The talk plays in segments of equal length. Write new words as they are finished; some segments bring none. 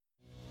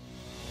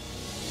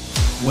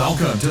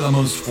Welcome to the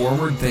most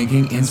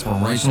forward-thinking,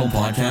 inspirational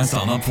podcast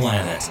on the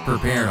planet.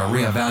 Prepare to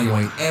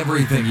reevaluate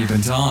everything you've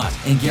been taught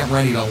and get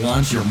ready to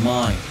launch your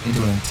mind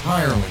into an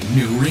entirely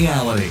new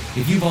reality.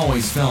 If you've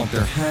always felt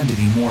there had to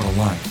be more to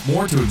life,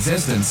 more to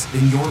existence,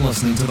 then you're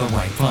listening to the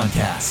right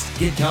podcast.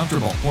 Get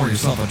comfortable, pour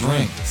yourself a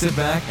drink, sit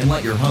back, and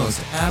let your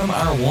host, Adam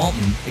R.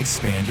 Walton,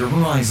 expand your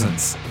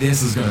horizons.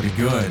 This is going to be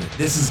good.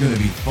 This is going to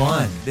be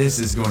fun. This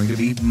is going to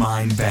be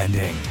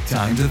mind-bending.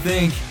 Time to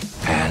think.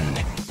 And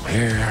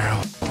here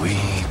we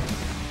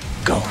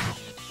go.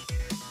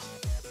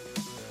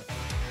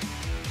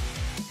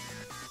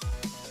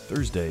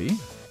 Thursday,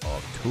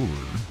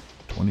 October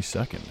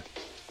 22nd.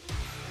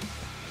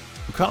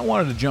 We kind of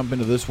wanted to jump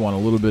into this one a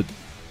little bit.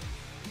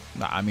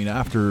 I mean,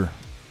 after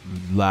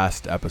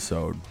last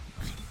episode,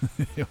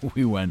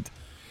 we went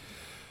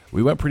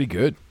pretty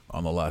good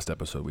on the last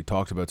episode. We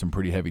talked about some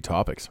pretty heavy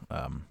topics.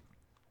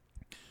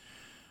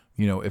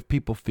 If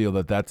people feel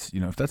that that's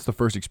the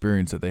first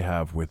experience that they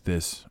have with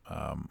this,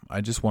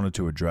 I just wanted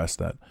to address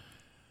that.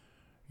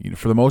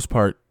 For the most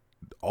part,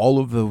 all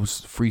of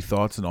those free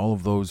thoughts and all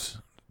of those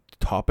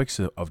topics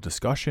of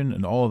discussion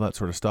and all of that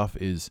sort of stuff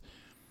is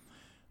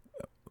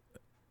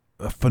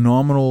a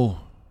phenomenal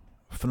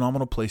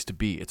place to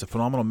be. It's a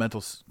phenomenal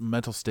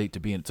mental state to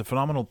be in. It's a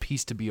phenomenal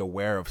piece to be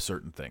aware of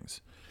certain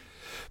things.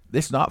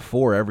 It's not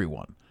for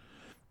everyone.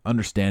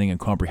 Understanding and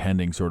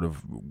comprehending sort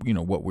of,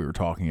 what we were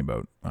talking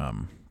about.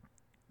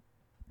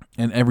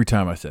 And every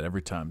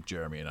time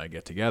Jeremy and I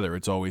get together,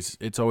 it's always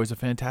a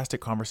fantastic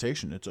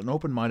conversation. It's an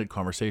open-minded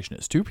conversation.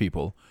 It's two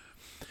people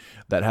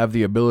that have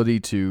the ability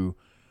to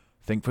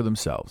think for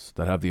themselves,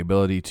 that have the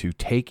ability to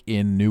take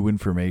in new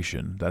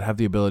information, that have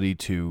the ability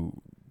to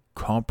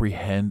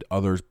comprehend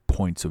others'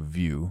 points of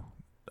view.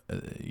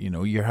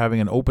 You're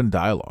having an open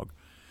dialogue.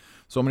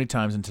 So many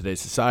times in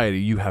today's society,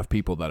 you have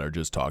people that are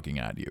just talking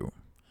at you.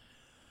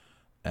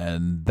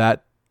 And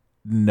that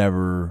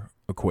never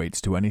equates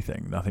to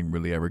anything. Nothing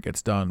really ever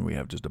gets done. We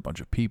have just a bunch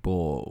of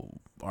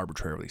people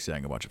arbitrarily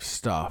saying a bunch of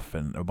stuff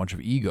and a bunch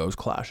of egos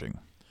clashing.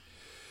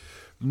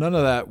 None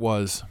of that,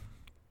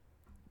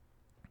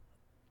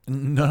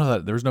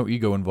 there was no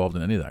ego involved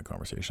in any of that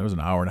conversation. It was an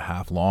hour and a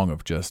half long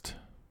of just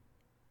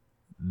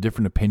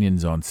different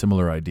opinions on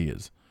similar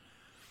ideas.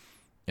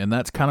 And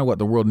that's kind of what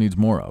the world needs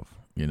more of,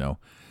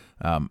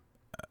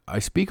 I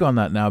speak on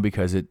that now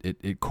because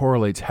it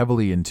correlates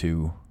heavily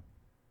into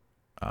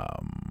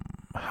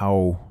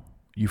how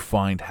you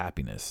find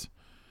happiness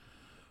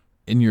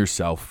in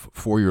yourself,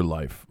 for your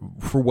life,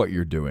 for what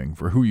you're doing,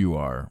 for who you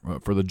are,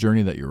 for the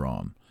journey that you're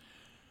on.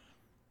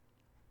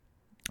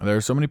 There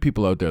are so many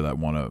people out there that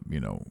want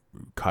to,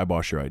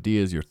 kibosh your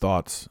ideas, your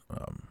thoughts.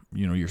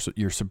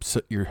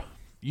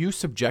 You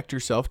subject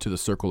yourself to the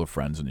circle of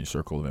friends and your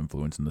circle of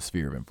influence and the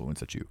sphere of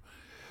influence that you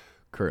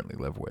currently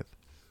live with.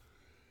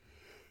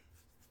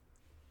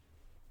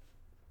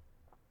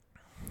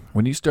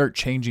 When you start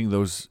changing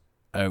those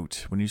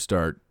out, when you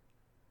start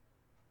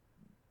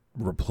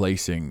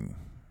replacing,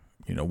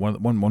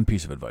 one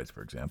piece of advice,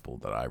 for example,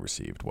 that I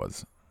received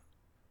was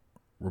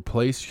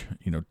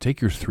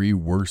take your three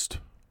worst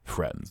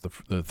friends,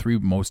 the three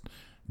most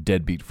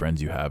deadbeat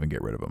friends you have, and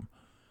get rid of them.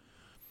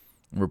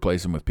 And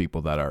replace them with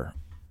people that are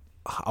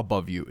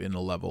above you in a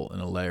level, in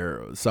a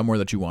layer, somewhere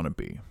that you want to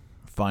be.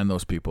 Find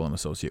those people and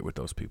associate with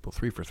those people.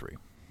 3 for 3.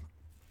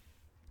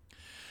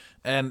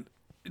 And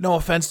no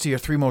offense to your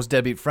three most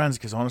deadbeat friends,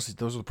 because honestly,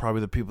 those are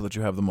probably the people that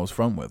you have the most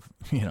fun with,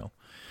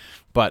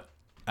 But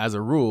as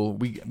a rule,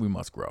 we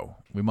must grow.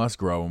 We must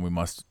grow and we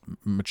must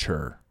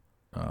mature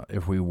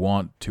if we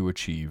want to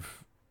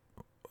achieve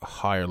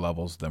higher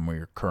levels than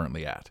we're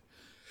currently at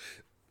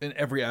in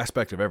every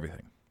aspect of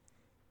everything.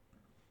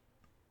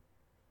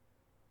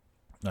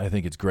 I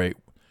think it's great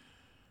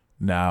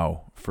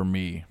now for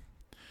me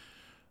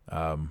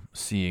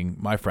seeing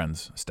my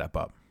friends step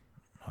up.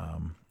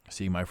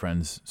 Seeing my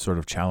friends sort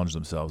of challenge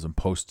themselves and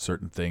post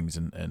certain things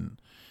and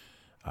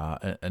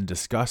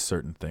discuss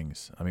certain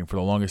things. I mean, for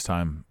the longest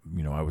time,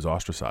 I was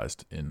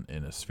ostracized in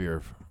a sphere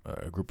of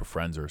a group of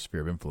friends or a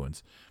sphere of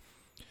influence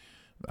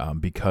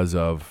because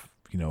of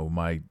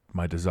my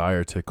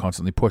desire to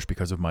constantly push,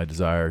 because of my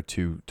desire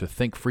to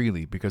think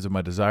freely, because of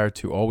my desire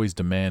to always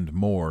demand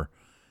more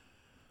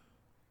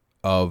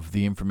of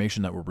the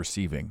information that we're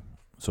receiving,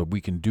 so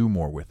we can do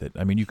more with it.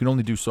 I mean, you can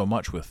only do so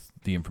much with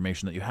the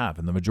information that you have,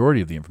 and the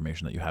majority of the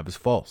information that you have is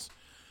false.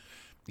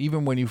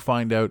 Even when you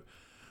find out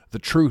the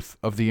truth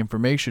of the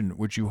information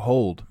which you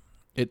hold,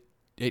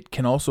 it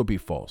can also be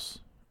false.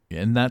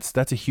 And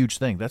that's a huge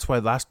thing. That's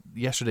why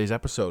yesterday's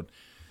episode,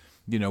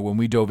 when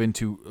we dove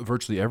into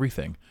virtually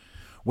everything,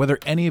 whether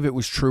any of it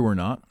was true or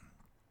not,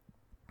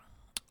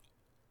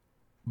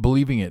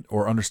 believing it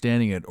or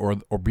understanding it or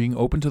being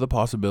open to the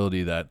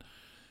possibility that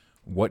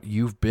what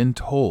you've been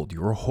told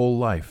your whole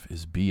life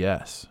is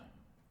BS.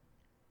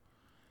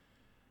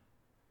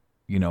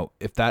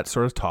 If that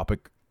sort of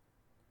topic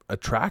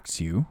attracts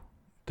you,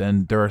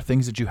 then there are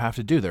things that you have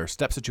to do. There are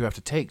steps that you have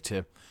to take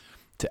to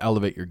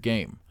elevate your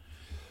game.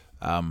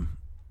 And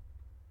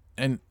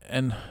in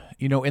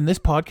this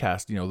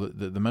podcast,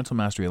 the Mental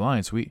Mastery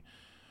Alliance,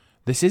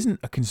 This isn't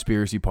a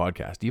conspiracy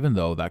podcast, even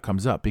though that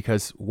comes up,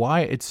 because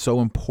why it's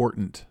so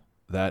important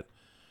that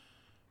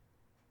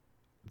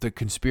the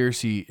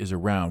conspiracy is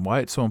around, why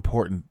it's so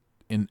important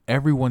in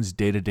everyone's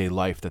day-to-day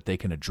life that they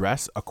can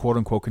address a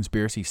quote-unquote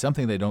conspiracy,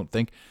 something they don't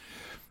think,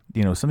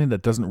 something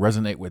that doesn't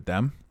resonate with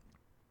them.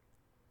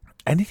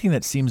 Anything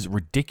that seems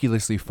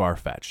ridiculously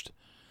far-fetched,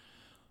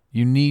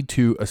 you need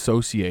to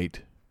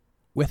associate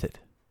with it.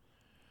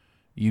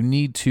 You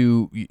need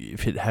to,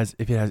 if it has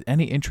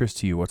any interest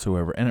to you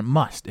whatsoever, and it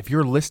must. If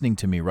you're listening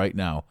to me right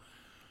now,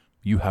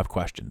 you have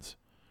questions.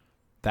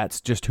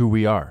 That's just who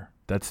we are.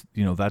 That's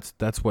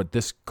what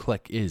this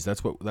clique is.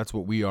 That's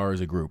what we are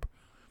as a group.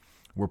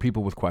 We're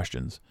people with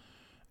questions.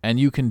 And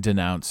you can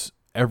denounce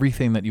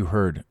everything that you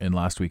heard in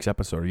last week's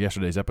episode or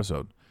yesterday's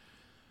episode.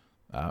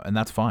 And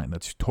that's fine.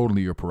 That's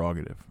totally your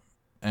prerogative.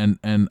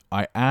 And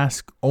I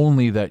ask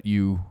only that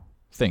you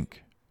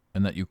think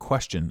and that you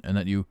question and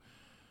that you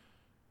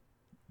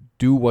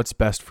do what's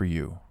best for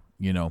you.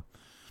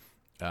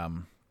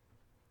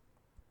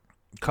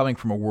 Coming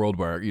from a world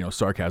where,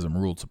 sarcasm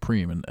ruled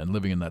supreme and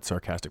living in that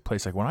sarcastic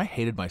place, like when I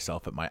hated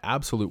myself at my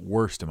absolute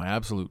worst and my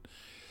absolute,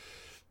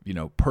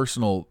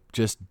 personal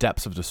just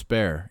depths of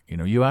despair,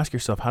 you ask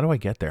yourself, how do I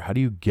get there? How do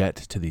you get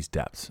to these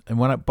depths? And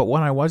when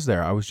I was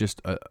there, I was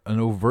just an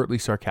overtly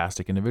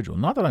sarcastic individual.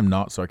 Not that I'm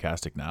not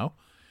sarcastic now,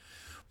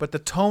 but the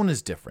tone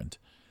is different.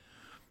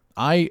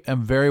 I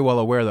am very well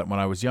aware that when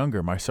I was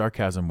younger, my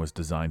sarcasm was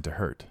designed to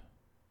hurt.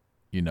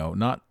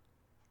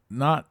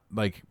 Not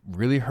like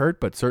really hurt,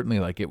 but certainly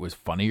like it was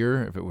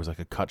funnier if it was like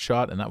a cut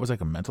shot. And that was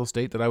like a mental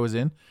state that I was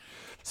in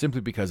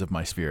simply because of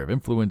my sphere of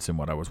influence and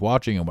what I was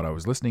watching and what I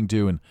was listening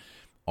to and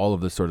all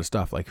of this sort of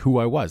stuff, like who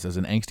I was as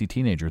an angsty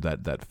teenager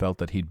that felt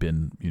that he'd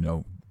been,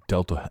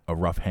 dealt a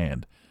rough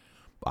hand.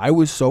 I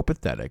was so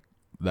pathetic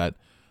that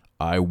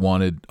I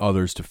wanted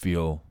others to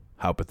feel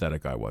how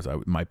pathetic I was.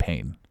 My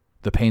pain,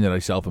 the pain that I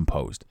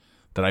self-imposed,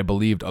 that I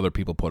believed other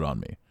people put on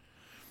me.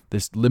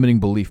 This limiting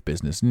belief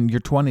business. In your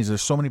 20s,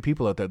 there's so many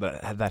people out there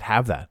that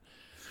have that.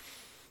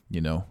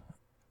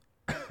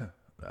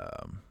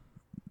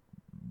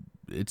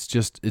 It's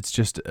just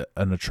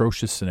an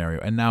atrocious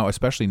scenario. And now,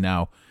 especially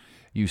now,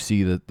 you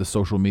see the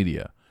social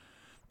media.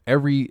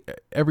 Every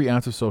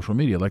ounce of social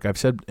media, like I've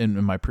said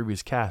in my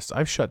previous casts,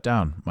 I've shut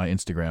down my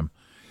Instagram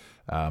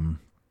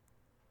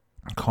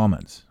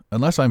comments.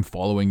 Unless I'm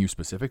following you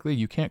specifically,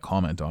 you can't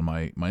comment on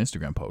my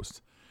Instagram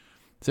posts.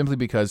 Simply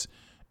because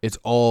it's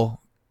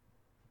all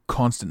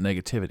constant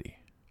negativity.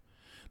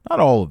 Not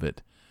all of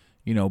it,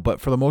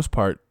 but for the most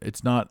part,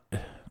 it's not.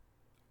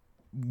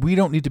 We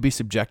don't need to be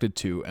subjected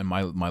to, and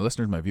my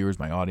listeners, my viewers,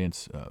 my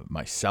audience,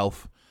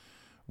 myself,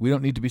 we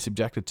don't need to be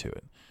subjected to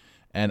it.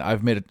 And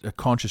I've made a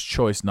conscious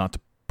choice not to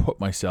put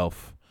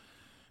myself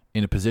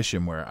in a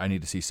position where I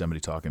need to see somebody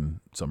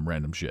talking some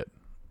random shit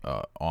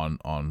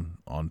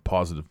on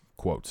positive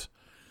quotes.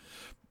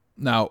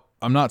 Now,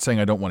 I'm not saying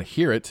I don't want to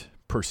hear it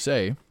per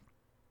se,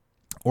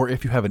 or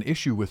if you have an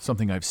issue with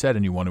something I've said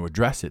and you want to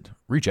address it,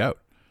 reach out.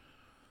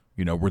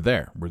 We're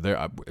there.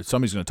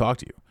 Somebody's going to talk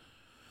to you.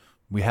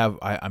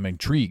 I'm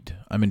intrigued.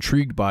 I'm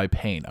intrigued by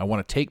pain. I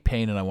want to take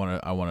pain and I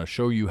want to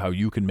show you how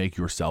you can make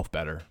yourself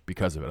better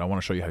because of it. I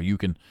want to show you how you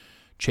can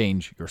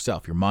change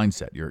yourself, your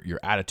mindset, your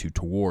attitude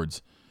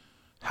towards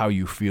how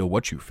you feel,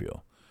 what you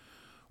feel.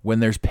 When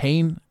there's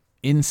pain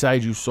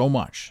inside you so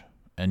much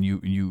and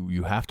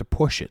you have to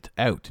push it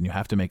out and you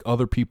have to make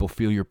other people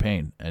feel your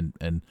pain,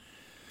 and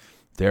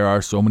there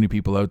are so many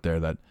people out there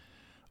that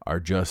are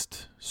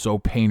just so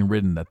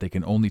pain-ridden that they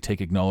can only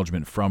take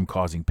acknowledgement from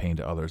causing pain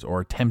to others or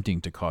attempting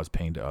to cause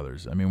pain to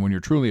others. I mean, when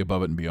you're truly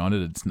above it and beyond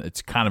it,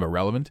 it's kind of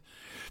irrelevant,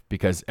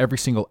 because every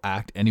single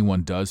act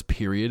anyone does,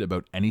 period,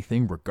 about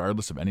anything,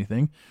 regardless of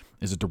anything,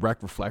 is a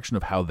direct reflection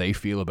of how they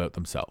feel about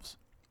themselves.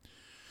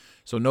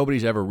 So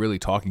nobody's ever really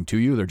talking to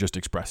you. They're just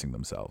expressing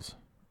themselves.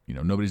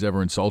 Nobody's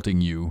ever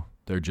insulting you.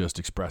 They're just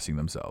expressing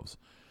themselves.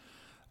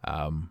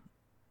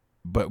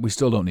 But we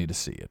still don't need to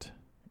see it.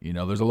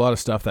 There's a lot of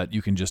stuff that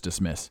you can just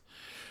dismiss.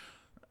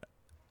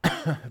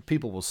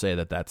 People will say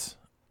that that's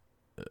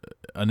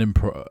an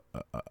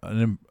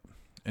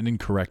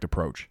incorrect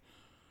approach.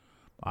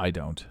 I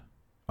don't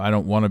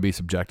want to be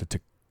subjected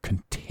to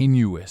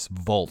continuous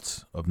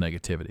vaults of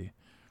negativity.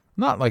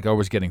 Not like I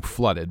was getting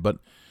flooded, but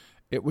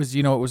it was,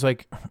 it was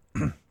like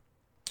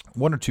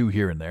one or two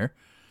here and there.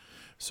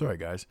 Sorry,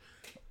 guys.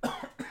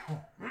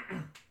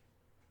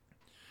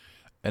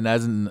 And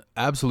as an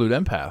absolute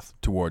empath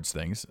towards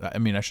things, I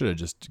mean, I should have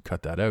just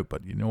cut that out,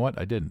 but you know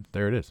what? I didn't.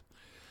 There it is.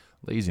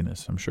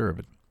 Laziness. I'm sure of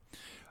it.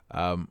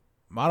 I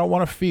don't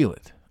want to feel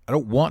it. I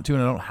don't want to,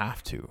 and I don't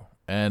have to.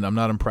 And I'm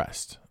not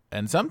impressed.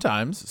 And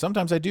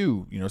sometimes I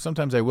do.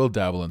 Sometimes I will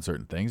dabble in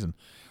certain things, and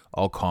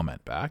I'll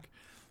comment back.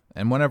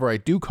 And whenever I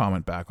do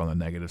comment back on the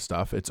negative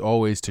stuff, it's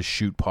always to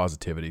shoot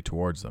positivity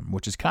towards them,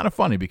 which is kind of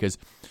funny because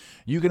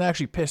you can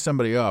actually piss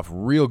somebody off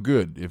real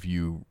good if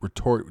you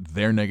retort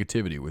their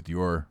negativity with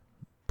your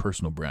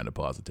personal brand of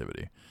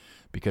positivity,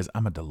 because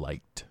I'm a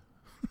delight.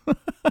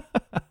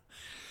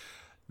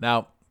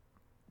 Now,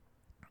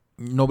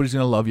 nobody's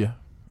going to love you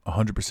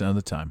 100% of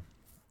the time.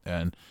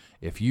 And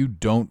if you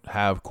don't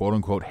have quote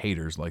unquote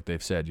haters, like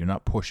they've said, you're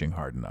not pushing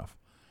hard enough.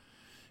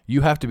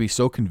 You have to be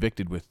so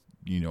convicted with,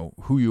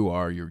 who you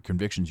are, your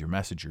convictions, your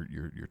message,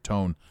 your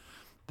tone,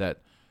 that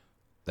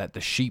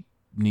the sheep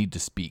need to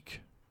speak.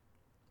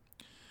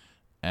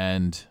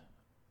 And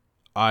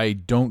I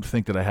don't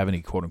think that I have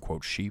any quote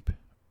unquote sheep.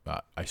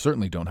 I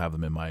certainly don't have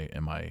them in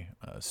my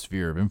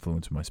sphere of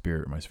influence, my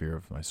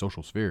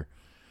social sphere.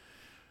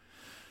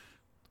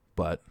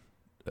 But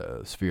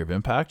sphere of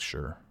impact,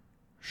 sure.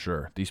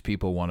 These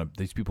people want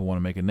to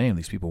make a name.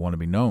 These people want to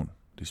be known.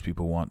 These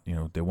people want,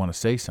 they want to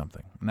say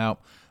something. Now,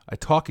 I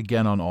talk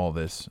again on all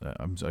this.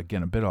 I'm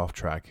again a bit off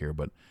track here,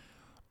 but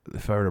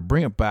if I were to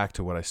bring it back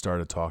to what I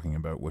started talking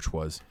about, which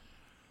was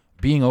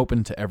being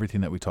open to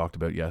everything that we talked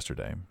about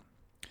yesterday.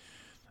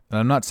 And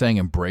I'm not saying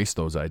embrace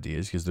those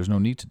ideas, because there's no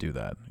need to do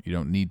that. You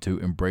don't need to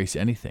embrace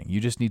anything. You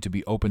just need to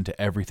be open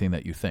to everything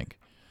that you think.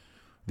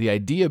 The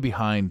idea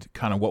behind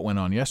kind of what went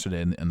on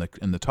yesterday and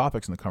the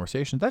topics and the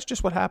conversation, that's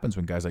just what happens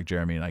when guys like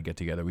Jeremy and I get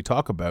together. We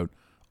talk about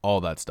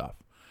all that stuff.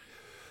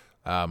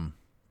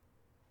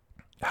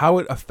 How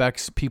it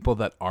affects people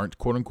that aren't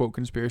quote-unquote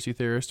conspiracy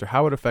theorists, or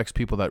how it affects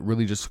people that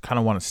really just kind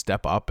of want to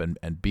step up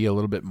and be a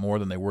little bit more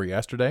than they were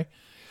yesterday.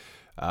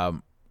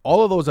 All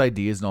of those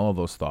ideas and all of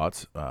those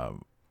thoughts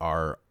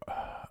are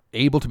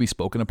able to be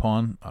spoken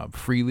upon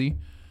freely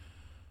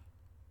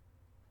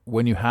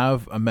when you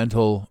have a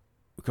mental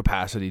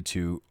capacity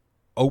to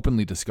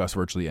openly discuss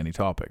virtually any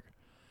topic.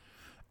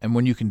 And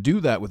when you can do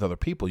that with other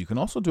people, you can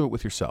also do it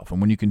with yourself. And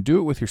when you can do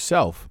it with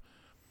yourself,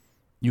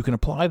 you can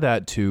apply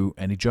that to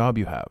any job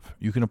you have.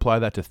 You can apply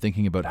that to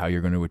thinking about how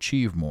you're going to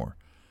achieve more.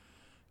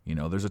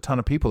 There's a ton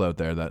of people out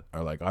there that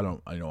are like,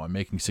 I'm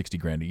making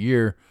 $60,000 a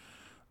year.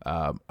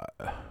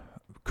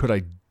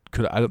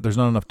 There's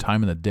not enough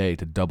time in the day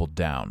to double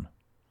down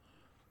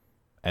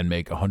and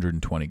make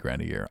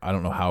 $120,000 a year. I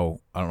don't know how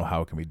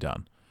it can be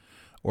done.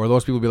 Or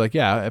those people be like,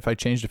 yeah, if I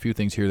changed a few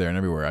things here, there, and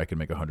everywhere, I could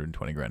make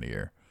 $120,000 a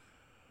year.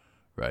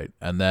 Right.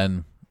 And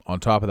then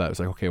on top of that, it's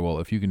like, okay, well,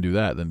 if you can do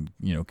that, then,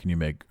 can you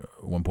make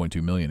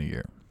 $1.2 million a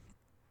year?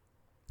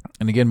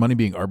 And again, money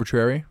being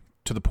arbitrary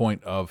to the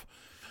point of,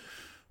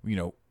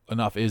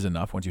 enough is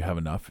enough. Once you have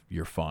enough,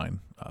 you're fine.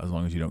 As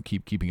long as you don't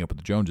keep keeping up with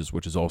the Joneses,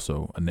 which is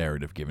also a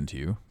narrative given to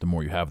you. The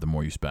more you have, the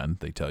more you spend.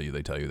 They tell you.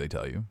 The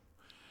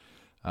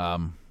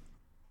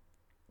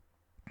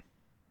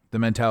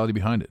mentality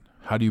behind it.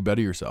 How do you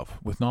better yourself?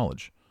 With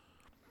knowledge.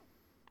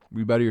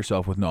 You better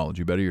yourself with knowledge.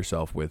 You better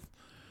yourself with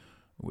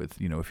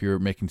if you're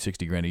making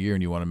 $60,000 a year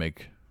and you want to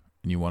make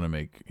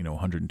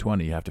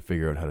 120, you have to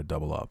figure out how to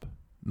double up.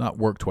 Not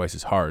work twice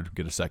as hard,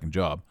 get a second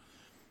job,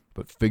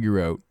 but figure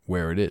out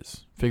where it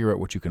is. Figure out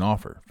what you can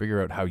offer.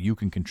 Figure out how you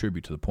can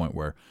contribute to the point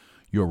where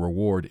your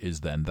reward is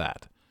then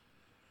that.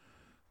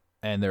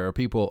 And there are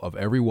people of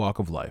every walk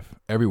of life,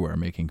 everywhere,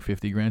 making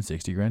 $50,000,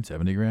 $60,000,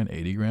 $70,000,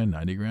 $80,000,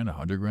 $90,000,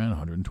 $100,000,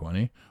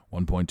 120,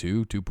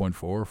 1.2, 2.4,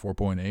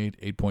 4.8,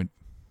 8.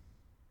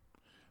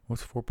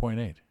 What's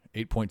 4.8?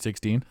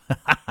 8.16?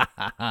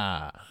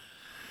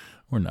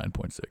 Or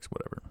 9.6,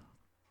 whatever.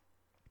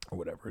 Or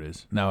whatever it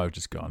is. Now I've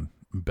just gone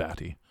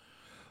batty.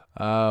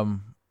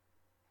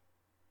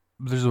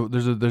 There's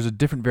a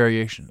different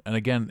variation. And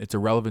again, it's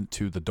irrelevant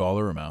to the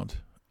dollar amount.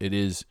 It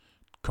is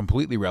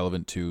completely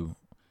relevant to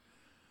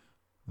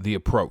the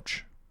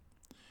approach.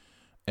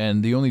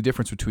 And the only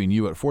difference between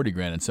you at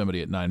 $40,000 and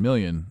somebody at $9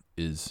 million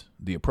is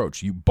the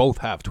approach. You both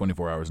have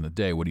 24 hours in a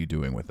day. What are you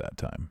doing with that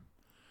time?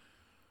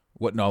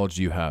 What knowledge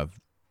do you have?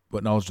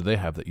 What knowledge do they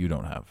have that you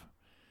don't have?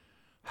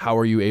 How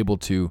are you able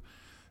to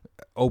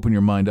open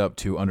your mind up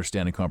to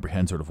understand and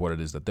comprehend sort of what it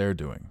is that they're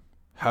doing?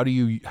 How do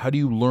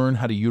you learn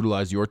how to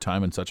utilize your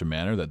time in such a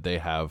manner that they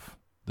have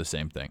the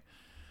same thing?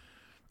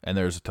 And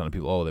there's a ton of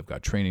people, they've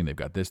got training, they've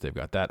got this, they've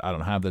got that. I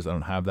don't have this, I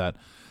don't have that.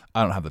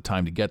 I don't have the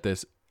time to get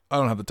this. I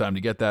don't have the time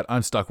to get that.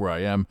 I'm stuck where I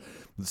am.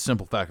 The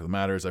simple fact of the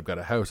matter is I've got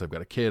a house, I've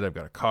got a kid, I've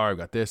got a car, I've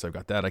got this, I've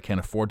got that. I can't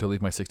afford to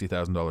leave my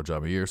 $60,000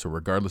 job a year. So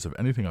regardless of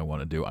anything I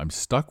want to do, I'm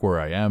stuck where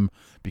I am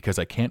because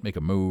I can't make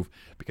a move,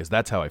 because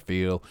that's how I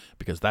feel,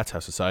 because that's how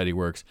society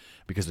works,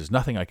 because there's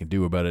nothing I can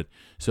do about it.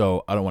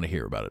 So I don't want to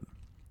hear about it.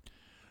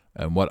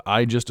 And what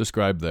I just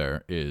described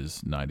there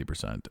is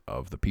 90%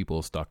 of the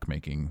people stuck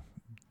making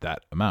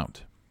that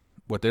amount.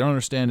 What they don't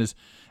understand is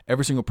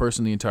every single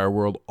person in the entire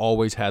world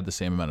always had the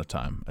same amount of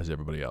time as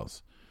everybody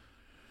else.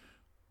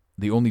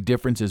 The only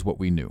difference is what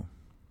we knew.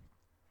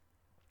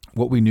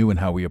 What we knew and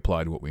how we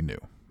applied what we knew.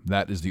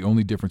 That is the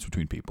only difference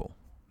between people.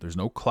 There's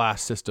no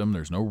class system.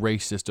 There's no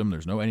race system.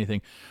 There's no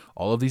anything.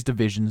 All of these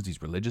divisions,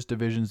 these religious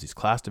divisions, these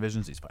class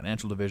divisions, these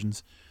financial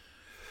divisions,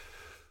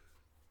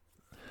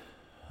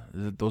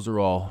 those are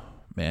all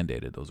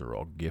mandated. Those are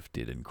all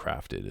gifted and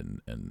crafted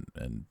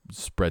and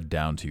spread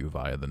down to you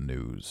via the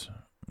news.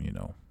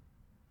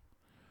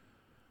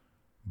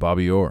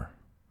 Bobby Orr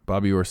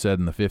said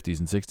in the 50s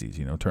and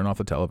 60s, turn off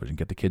the television,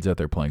 get the kids out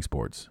there playing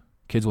sports.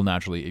 Kids will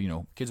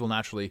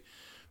naturally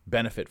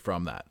benefit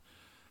from that.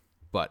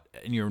 But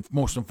in your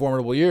most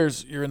informative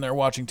years, you're in there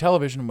watching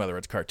television, whether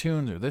it's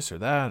cartoons or this or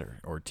that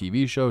or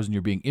TV shows, and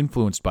you're being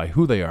influenced by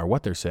who they are,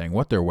 what they're saying,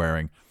 what they're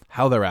wearing,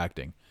 how they're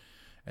acting.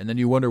 And then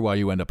you wonder why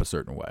you end up a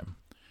certain way,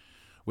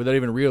 without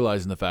even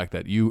realizing the fact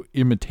that you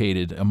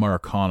imitated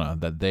Americana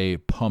that they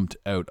pumped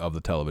out of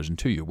the television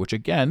to you, which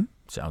again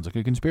sounds like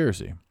a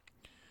conspiracy.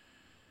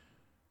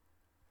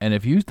 And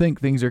if you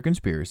think things are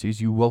conspiracies,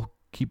 you will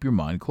keep your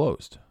mind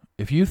closed.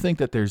 If you think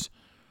that there's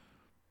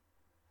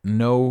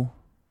no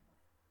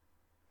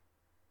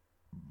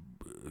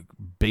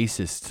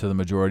basis to the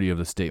majority of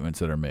the statements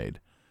that are made,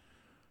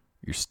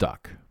 you're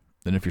stuck.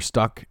 And if you're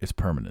stuck, it's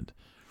permanent.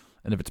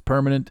 And if it's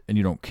permanent and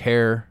you don't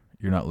care,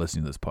 you're not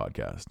listening to this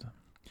podcast.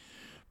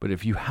 But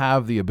if you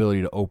have the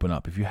ability to open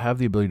up, if you have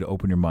the ability to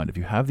open your mind, if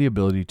you have the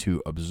ability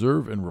to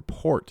observe and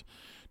report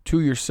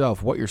to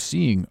yourself what you're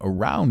seeing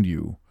around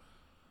you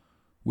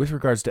with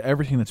regards to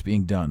everything that's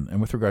being done and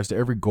with regards to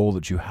every goal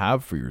that you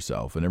have for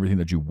yourself and everything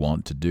that you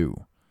want to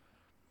do,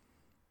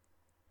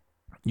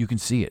 you can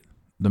see it.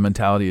 The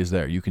mentality is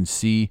there. You can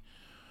see,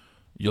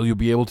 you'll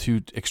be able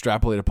to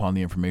extrapolate upon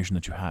the information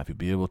that you have. You'll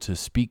be able to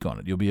speak on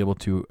it. You'll be able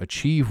to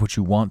achieve what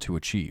you want to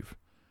achieve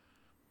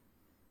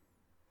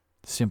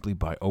simply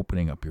by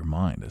opening up your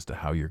mind as to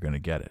how you're going to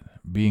get it,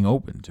 being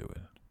open to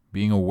it,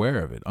 being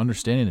aware of it,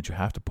 understanding that you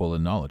have to pull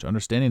in knowledge,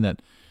 understanding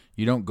that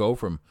you don't go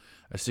from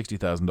a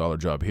 $60,000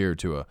 job here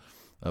to a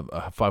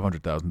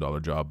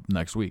 $500,000 job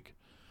next week.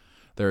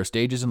 There are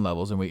stages and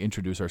levels, and we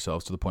introduce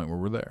ourselves to the point where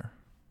we're there.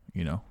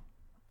 You know,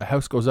 a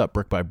house goes up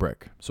brick by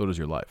brick. So does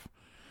your life.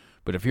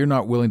 But if you're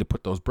not willing to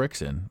put those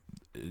bricks in,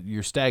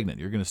 you're stagnant.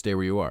 You're going to stay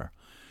where you are.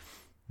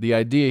 The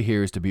idea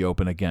here is to be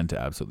open again to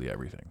absolutely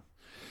everything.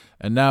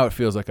 And now it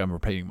feels like I'm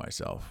repeating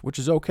myself, which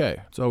is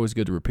okay. It's always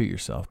good to repeat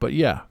yourself. But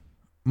yeah,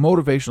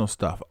 motivational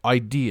stuff,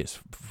 ideas,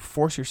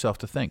 force yourself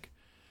to think.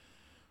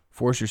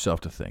 Force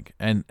yourself to think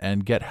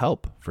and get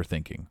help for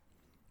thinking.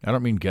 I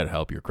don't mean get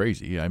help, you're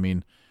crazy. I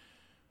mean,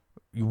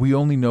 we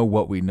only know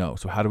what we know.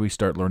 So how do we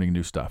start learning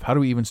new stuff? How do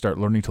we even start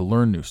learning to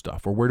learn new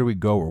stuff? Or where do we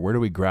go? Or where do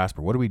we grasp?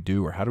 Or what do we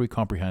do? Or how do we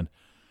comprehend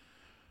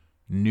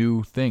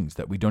new things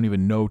that we don't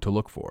even know to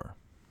look for?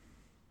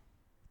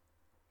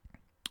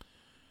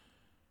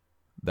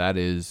 That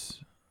is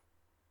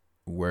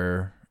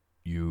where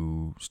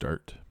you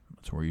start.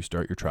 That's where you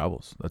start your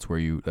travels. That's where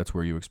you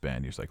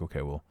expand. You're just like,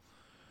 okay, well,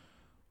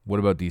 what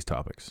about these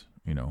topics?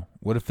 You know,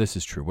 what if this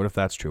is true? What if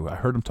that's true? I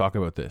heard him talk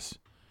about this.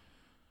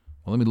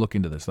 Well, let me look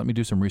into this. Let me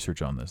do some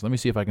research on this. Let me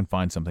see if I can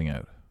find something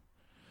out.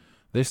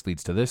 This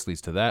leads to this,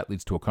 leads to that,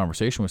 leads to a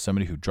conversation with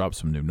somebody who drops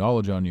some new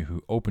knowledge on you,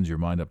 who opens your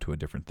mind up to a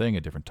different thing,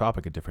 a different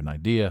topic, a different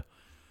idea.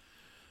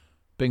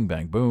 Bing,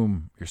 bang,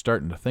 boom. You're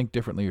starting to think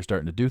differently. You're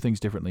starting to do things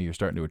differently. You're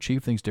starting to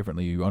achieve things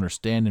differently. You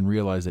understand and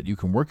realize that you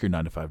can work your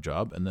 9-to-5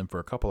 job. And then for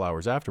a couple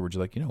hours afterwards,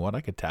 you're like, you know what?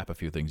 I could tap a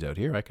few things out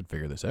here. I could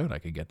figure this out. I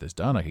could get this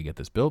done. I could get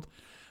this built.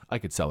 I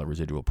could sell a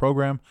residual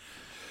program.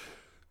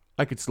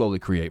 I could slowly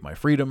create my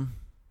freedom.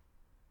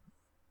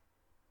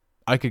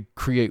 I could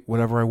create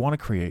whatever I want to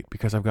create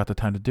because I've got the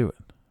time to do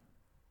it.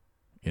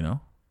 You know,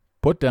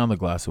 put down the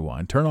glass of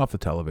wine, turn off the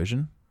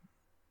television,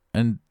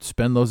 and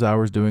spend those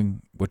hours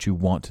doing what you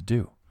want to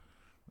do.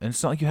 And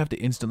it's not like you have to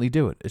instantly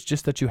do it. It's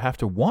just that you have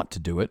to want to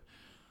do it,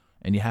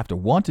 and you have to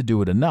want to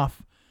do it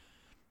enough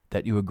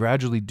that you would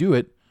gradually do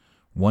it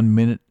 1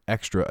 minute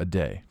extra a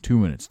day, 2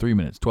 minutes, 3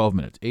 minutes, 12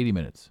 minutes, 80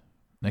 minutes.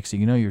 Next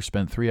thing you know, you've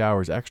spent 3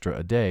 hours extra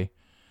a day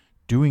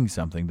doing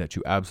something that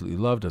you absolutely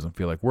love, doesn't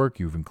feel like work.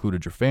 You've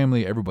included your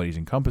family. Everybody's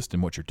encompassed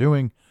in what you're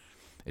doing.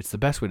 It's the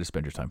best way to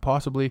spend your time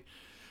possibly.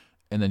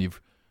 And then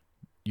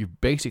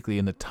you've basically,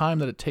 in the time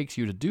that it takes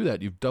you to do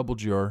that, you've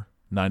doubled your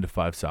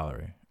 9-to-5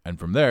 salary. And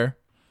from there,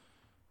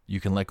 you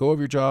can let go of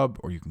your job,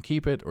 or you can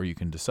keep it, or you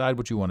can decide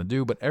what you want to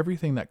do. But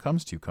everything that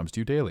comes to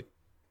you daily.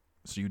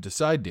 So you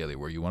decide daily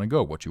where you want to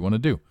go, what you want to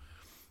do.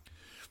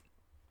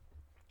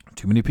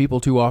 Too many people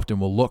too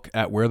often will look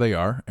at where they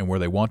are and where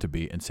they want to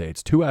be and say,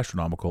 it's too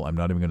astronomical, I'm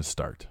not even going to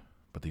start.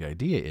 But the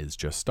idea is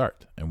just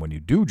start. And when you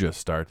do just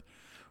start,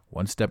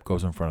 one step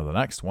goes in front of the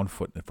next, 1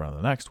 foot in front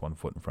of the next, 1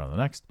 foot in front of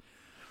the next.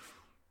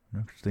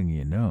 Next thing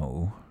you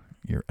know,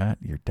 you're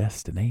at your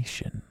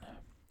destination.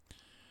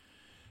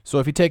 So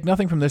if you take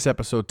nothing from this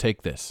episode,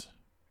 take this.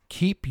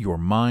 Keep your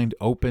mind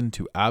open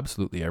to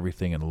absolutely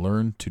everything and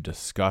learn to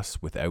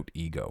discuss without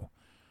ego.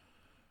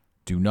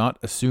 Do not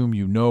assume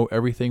you know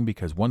everything,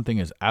 because one thing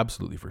is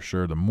absolutely for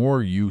sure. The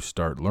more you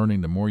start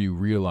learning, the more you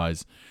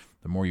realize,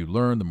 the more you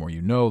learn, the more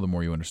you know, the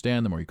more you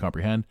understand, the more you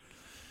comprehend.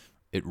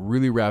 It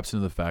really wraps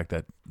into the fact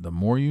that the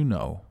more you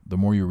know, the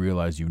more you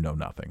realize you know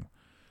nothing.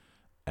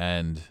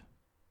 And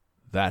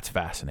that's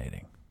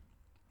fascinating.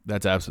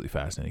 That's absolutely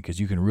fascinating,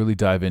 because you can really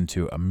dive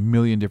into a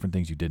million different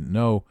things you didn't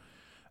know,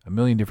 a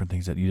million different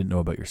things that you didn't know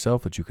about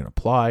yourself that you can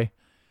apply.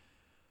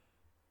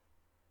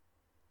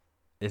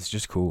 It's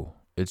just cool.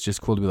 It's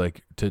just cool to be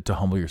like, to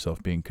humble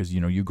yourself, being, because,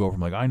 you know, you go from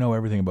like, I know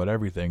everything about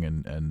everything,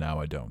 and now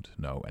I don't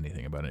know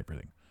anything about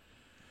everything.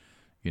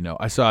 You know,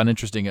 I saw an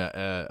interesting,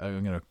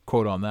 I'm going to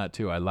quote on that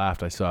too. I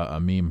laughed. I saw a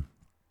meme,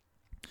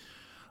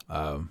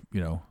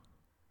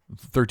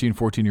 13,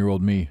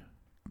 14-year-old me,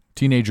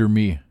 teenager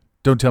me.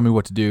 Don't tell me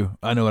what to do.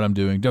 I know what I'm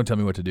doing. Don't tell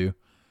me what to do.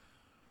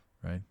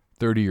 Right?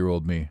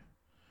 30-year-old me.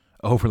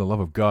 Oh, for the love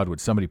of God, would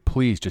somebody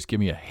please just give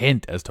me a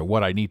hint as to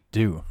what I need to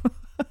do?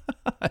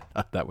 I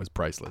thought that was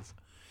priceless.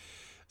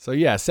 So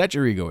yeah, set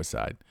your ego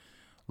aside.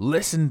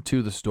 Listen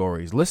to the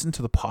stories. Listen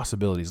to the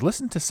possibilities.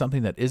 Listen to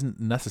something that isn't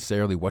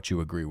necessarily what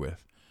you agree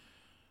with.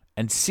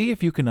 And see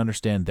if you can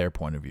understand their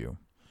point of view.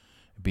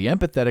 Be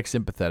empathetic,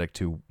 sympathetic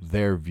to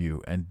their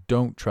view, and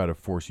don't try to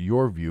force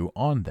your view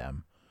on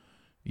them,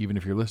 even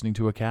if you're listening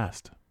to a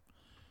cast.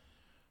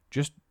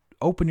 Just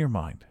open your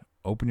mind.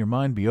 Open your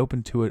mind, be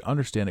open to it,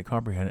 understand it,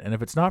 comprehend it. And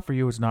if it's not for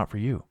you, it's not for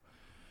you.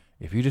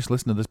 If you just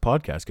listen to this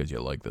podcast because you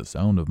like the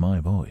sound of my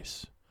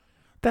voice,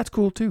 that's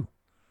cool too.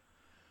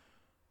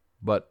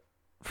 But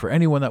for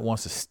anyone that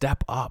wants to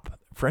step up,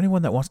 for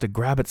anyone that wants to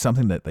grab at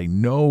something that they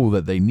know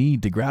that they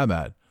need to grab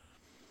at,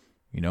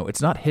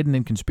 it's not hidden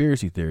in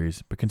conspiracy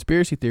theories, but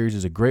conspiracy theories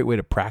is a great way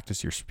to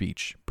practice your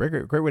speech,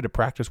 great way to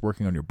practice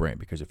working on your brain,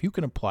 because if you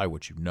can apply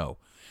what you know,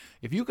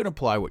 if you can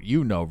apply what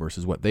you know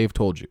versus what they've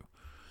told you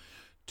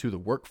to the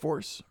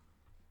workforce,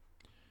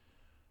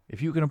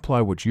 if you can apply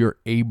what you're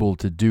able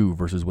to do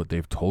versus what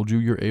they've told you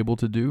you're able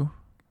to do,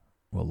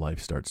 well, life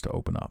starts to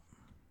open up.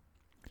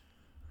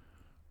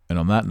 And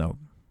on that note,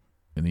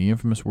 in the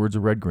infamous words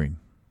of Red Green,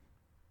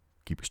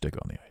 keep your stick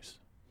on the ice.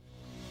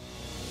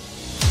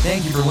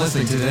 Thank you for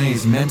listening to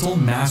today's Mental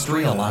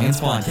Mastery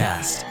Alliance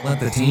podcast. Let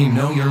the team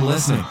know you're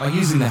listening by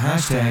using the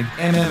hashtag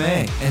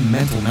MMA and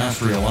Mental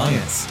Mastery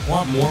Alliance.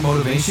 Want more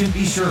motivation?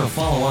 Be sure to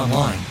follow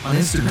online on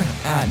Instagram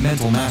at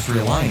Mental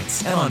Mastery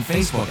Alliance and on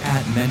Facebook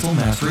at Mental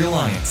Mastery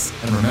Alliance.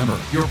 And remember,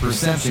 your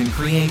perception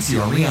creates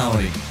your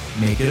reality.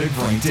 Make it a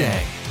great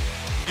day.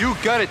 You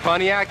got it,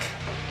 Pontiac.